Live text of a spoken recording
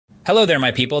Hello there, my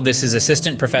people. This is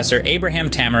Assistant Professor Abraham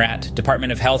Tamarat,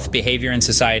 Department of Health, Behavior and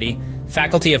Society,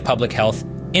 Faculty of Public Health,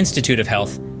 Institute of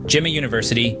Health, Jimma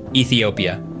University,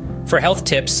 Ethiopia. For health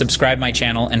tips, subscribe my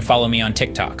channel and follow me on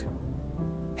TikTok.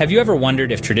 Have you ever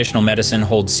wondered if traditional medicine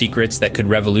holds secrets that could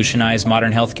revolutionize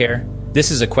modern healthcare? This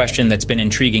is a question that's been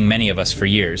intriguing many of us for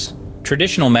years.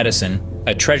 Traditional medicine,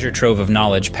 a treasure trove of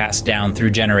knowledge passed down through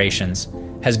generations,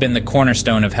 has been the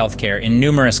cornerstone of healthcare in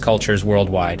numerous cultures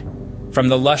worldwide. From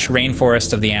the lush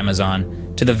rainforests of the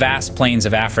Amazon to the vast plains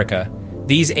of Africa,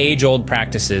 these age-old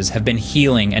practices have been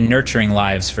healing and nurturing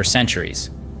lives for centuries.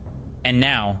 And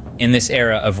now, in this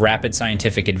era of rapid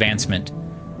scientific advancement,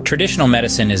 traditional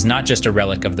medicine is not just a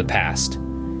relic of the past.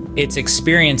 It's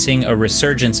experiencing a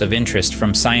resurgence of interest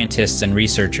from scientists and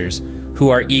researchers who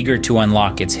are eager to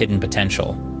unlock its hidden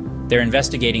potential. They're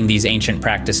investigating these ancient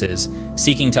practices,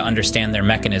 seeking to understand their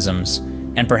mechanisms,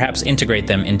 and perhaps integrate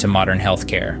them into modern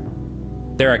healthcare.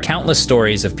 There are countless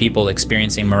stories of people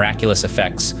experiencing miraculous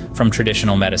effects from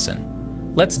traditional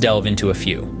medicine. Let's delve into a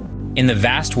few. In the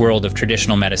vast world of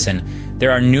traditional medicine, there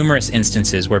are numerous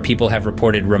instances where people have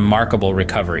reported remarkable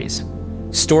recoveries.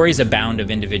 Stories abound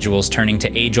of individuals turning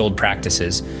to age-old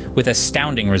practices with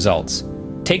astounding results.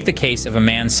 Take the case of a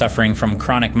man suffering from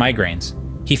chronic migraines.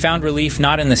 He found relief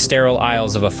not in the sterile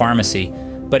aisles of a pharmacy,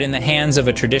 but in the hands of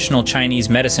a traditional Chinese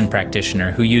medicine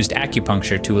practitioner who used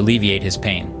acupuncture to alleviate his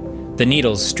pain. The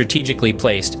needles, strategically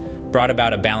placed, brought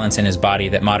about a balance in his body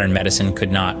that modern medicine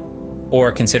could not.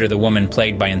 Or consider the woman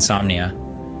plagued by insomnia.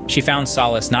 She found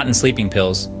solace not in sleeping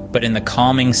pills, but in the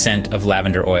calming scent of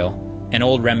lavender oil, an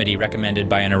old remedy recommended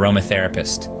by an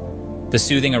aromatherapist. The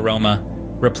soothing aroma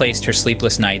replaced her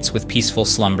sleepless nights with peaceful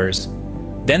slumbers.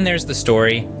 Then there's the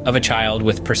story of a child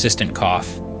with persistent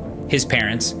cough. His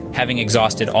parents, having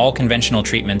exhausted all conventional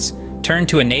treatments, turned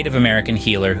to a Native American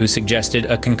healer who suggested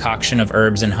a concoction of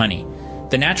herbs and honey.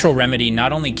 The natural remedy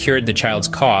not only cured the child's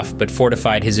cough, but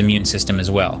fortified his immune system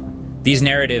as well. These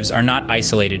narratives are not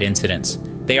isolated incidents.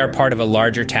 They are part of a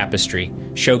larger tapestry,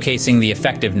 showcasing the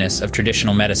effectiveness of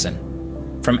traditional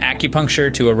medicine. From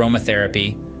acupuncture to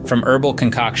aromatherapy, from herbal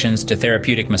concoctions to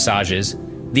therapeutic massages,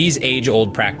 these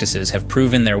age-old practices have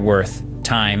proven their worth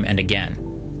time and again.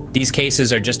 These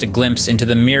cases are just a glimpse into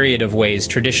the myriad of ways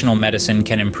traditional medicine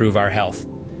can improve our health.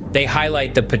 They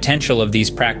highlight the potential of these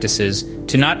practices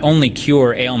to not only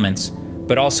cure ailments,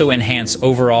 but also enhance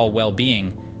overall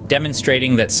well-being,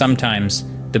 demonstrating that sometimes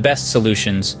the best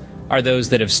solutions are those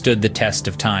that have stood the test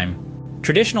of time.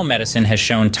 Traditional medicine has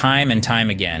shown time and time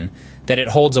again that it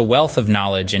holds a wealth of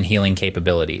knowledge and healing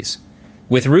capabilities.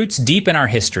 With roots deep in our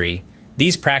history,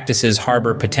 these practices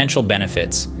harbor potential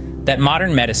benefits that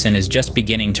modern medicine is just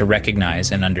beginning to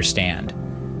recognize and understand.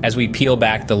 As we peel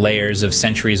back the layers of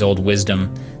centuries-old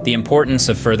wisdom, the importance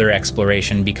of further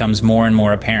exploration becomes more and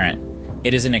more apparent.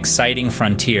 It is an exciting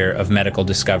frontier of medical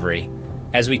discovery.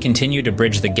 As we continue to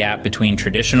bridge the gap between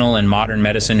traditional and modern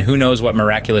medicine, who knows what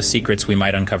miraculous secrets we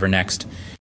might uncover next.